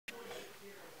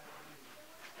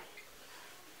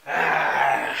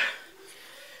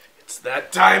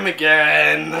That time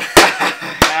again.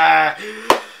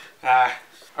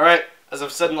 Alright, as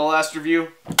I've said in the last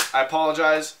review, I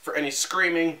apologize for any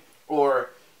screaming or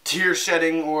tear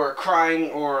shedding or crying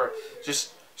or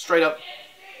just straight up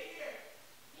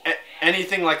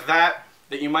anything like that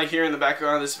you might hear in the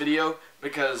background of this video,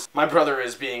 because my brother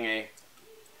is being a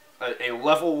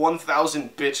level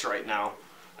 1000 bitch right now,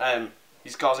 and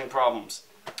he's causing problems.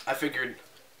 I figured,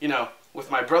 you know, with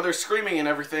my brother screaming and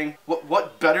everything,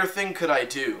 what better thing could I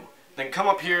do than come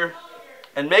up here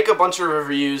and make a bunch of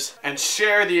reviews and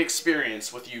share the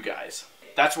experience with you guys.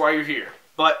 That's why you're here.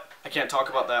 But I can't talk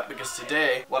about that because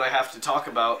today what I have to talk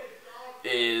about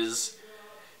is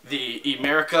the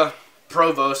Emerica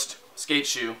Provost skate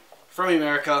shoe. From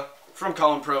Emerica, from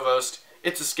Colin Provost.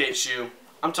 It's a skate shoe.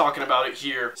 I'm talking about it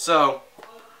here. So,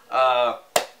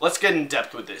 let's get in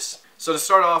depth with this. So to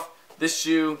start off, this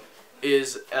shoe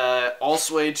is all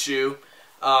suede shoe,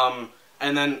 and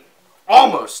then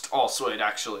almost all suede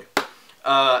actually.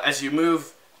 As you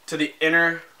move to the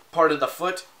inner part of the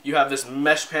foot, you have this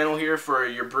mesh panel here for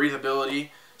your breathability,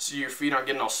 so your feet aren't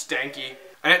getting all stanky,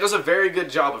 and it does a very good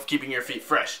job of keeping your feet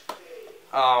fresh.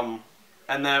 And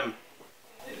then,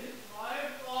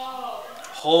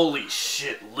 holy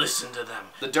shit, listen to them.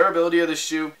 The durability of this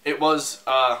shoe, it was,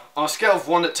 on a scale of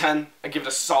 1 to 10, I give it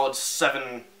a solid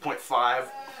 7.5.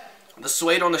 The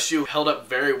suede on the shoe held up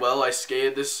very well. I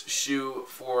skated this shoe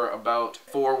for about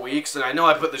 4 weeks, and I know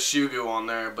I put the shoe goo on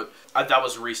there, but that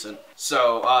was recent.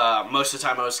 So, most of the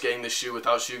time I was skating this shoe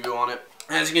without shoe goo on it.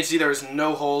 And as you can see, there's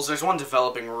no holes. There's one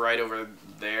developing right over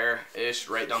there-ish,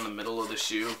 right down the middle of the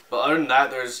shoe. But other than that,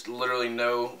 there's literally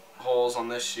no holes on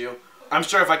this shoe. I'm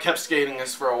sure if I kept skating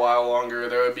this for a while longer,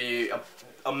 there would be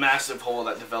a massive hole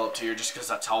that developed here, just because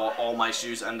that's how all my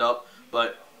shoes end up.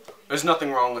 But there's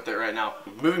nothing wrong with it right now.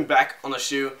 Moving back on the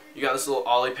shoe, you got this little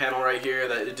ollie panel right here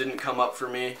that it didn't come up for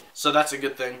me, so that's a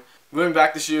good thing. Moving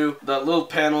back the shoe, the little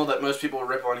panel that most people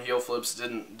rip on heel flips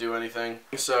didn't do anything,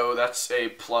 so that's a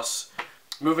plus.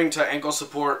 Moving to ankle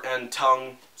support and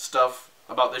tongue stuff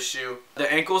about this shoe.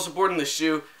 The ankle support in the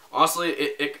shoe, honestly,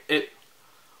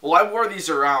 well, I wore these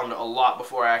around a lot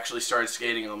before I actually started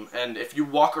skating them, and if you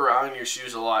walk around in your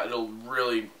shoes a lot, it'll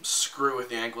really screw with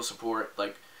the ankle support,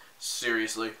 like,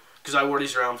 seriously. Because I wore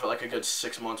these around for like a good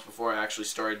 6 months before I actually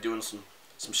started doing some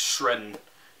shredding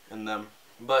in them.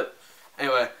 But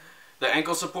anyway, the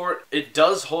ankle support, it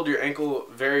does hold your ankle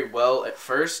very well at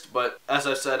first, but as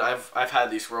I said, I've had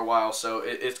these for a while, so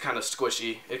it's kind of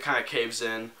squishy. It kind of caves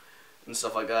in and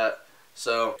stuff like that.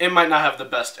 So it might not have the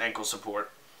best ankle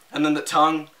support. And then the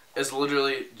tongue is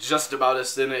literally just about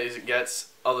as thin as it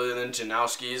gets, other than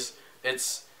Janowski's.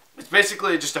 It's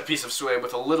basically just a piece of suede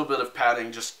with a little bit of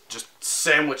padding just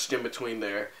sandwiched in between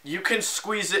there. You can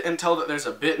squeeze it and tell that there's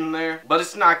a bit in there, but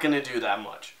it's not going to do that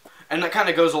much. And that kind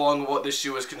of goes along with what this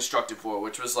shoe was constructed for,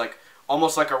 which was like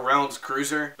almost like a Reynolds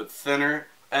Cruiser, but thinner.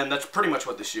 And that's pretty much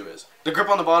what the shoe is. The grip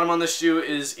on the bottom on this shoe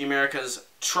is Emerica's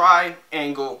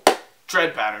Triangle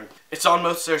tread pattern. It's on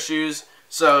most of their shoes,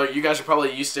 so you guys are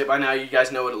probably used to it by now. You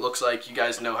guys know what it looks like. You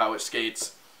guys know how it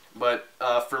skates. But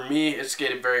for me, it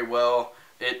skated very well.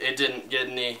 It didn't get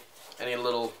any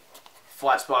little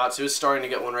flat spots. It was starting to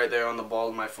get one right there on the ball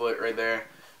of my foot right there,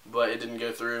 but it didn't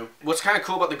go through. What's kind of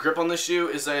cool about the grip on this shoe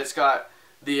is that it's got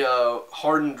the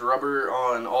hardened rubber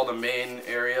on all the main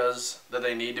areas that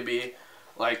they need to be.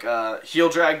 Like heel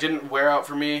drag didn't wear out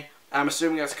for me. I'm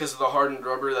assuming that's because of the hardened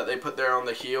rubber that they put there on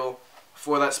the heel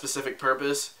for that specific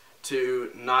purpose, to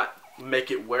not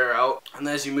make it wear out. And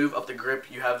then as you move up the grip,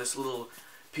 you have this little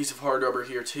piece of hard rubber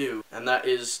here too, and that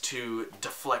is to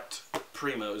deflect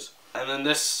primos. And then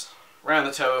this around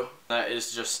the toe, that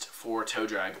is just for toe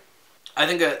drag. I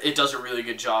think that it does a really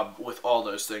good job with all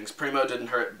those things. Primo didn't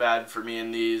hurt bad for me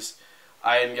in these.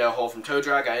 I didn't get a hole from toe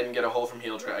drag, I didn't get a hole from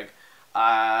heel drag.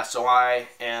 So I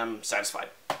am satisfied.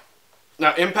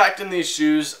 Now, impact in these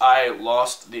shoes, I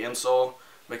lost the insole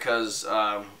because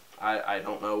I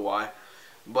don't know why,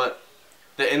 but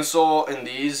the insole in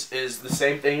these is the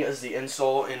same thing as the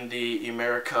insole in the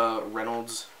Emerica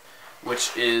Reynolds,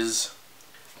 which is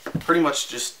pretty much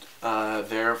just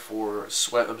there for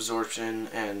sweat absorption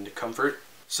and comfort.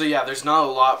 So yeah, there's not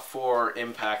a lot for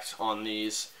impact on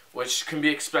these, which can be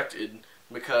expected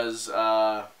because,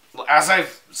 as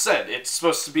I've said, it's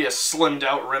supposed to be a slimmed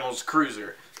out Reynolds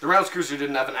Cruiser. The Reynolds Cruiser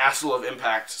didn't have an assole of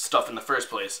impact stuff in the first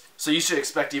place, so you should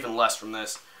expect even less from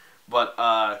this. But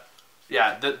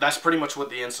yeah, that's pretty much what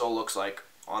the insole looks like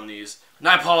on these. And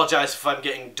I apologize if I'm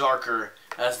getting darker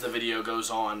as the video goes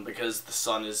on because the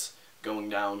sun is going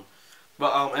down.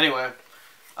 But anyway,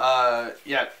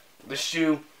 yeah, the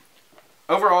shoe,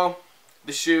 overall,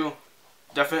 the shoe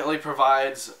Definitely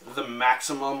provides the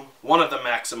maximum, one of the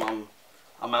maximum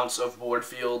amounts of board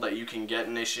feel that you can get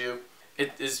in a shoe.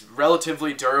 It is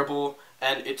relatively durable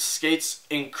and it skates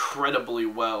incredibly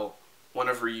well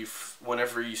whenever you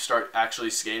start actually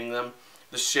skating them.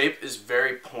 The shape is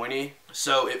very pointy,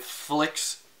 so it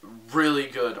flicks really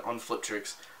good on flip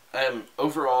tricks.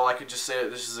 Overall, I could just say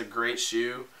that this is a great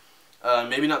shoe.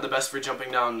 Maybe not the best for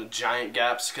jumping down giant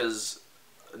gaps because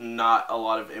not a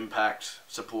lot of impact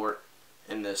support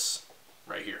in this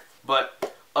right here.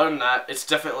 But other than that, it's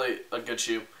definitely a good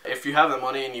shoe. If you have the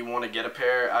money and you want to get a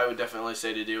pair, I would definitely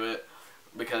say to do it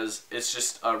because it's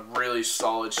just a really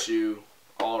solid shoe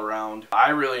all around. I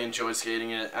really enjoyed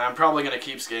skating it, and I'm probably going to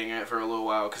keep skating it for a little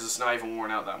while because it's not even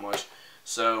worn out that much.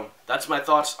 So that's my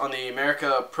thoughts on the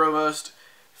Emerica Provost.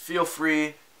 Feel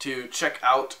free to check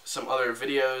out some other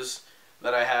videos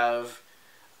that I have.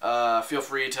 Feel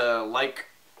free to like,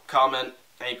 comment,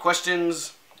 any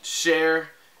questions, share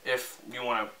if you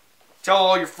want to tell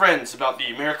all your friends about the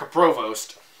Emerica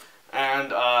Provost,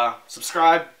 and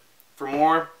subscribe for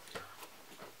more.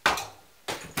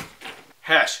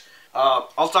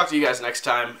 I'll talk to you guys next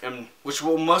time, which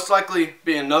will most likely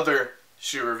be another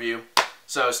shoe review.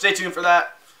 So stay tuned for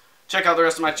that. Check out the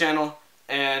rest of my channel,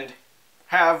 and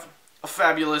have a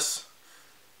fabulous.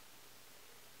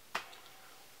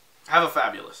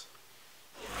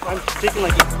 I'm speaking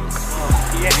like you.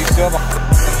 Yeah, you still have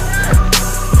a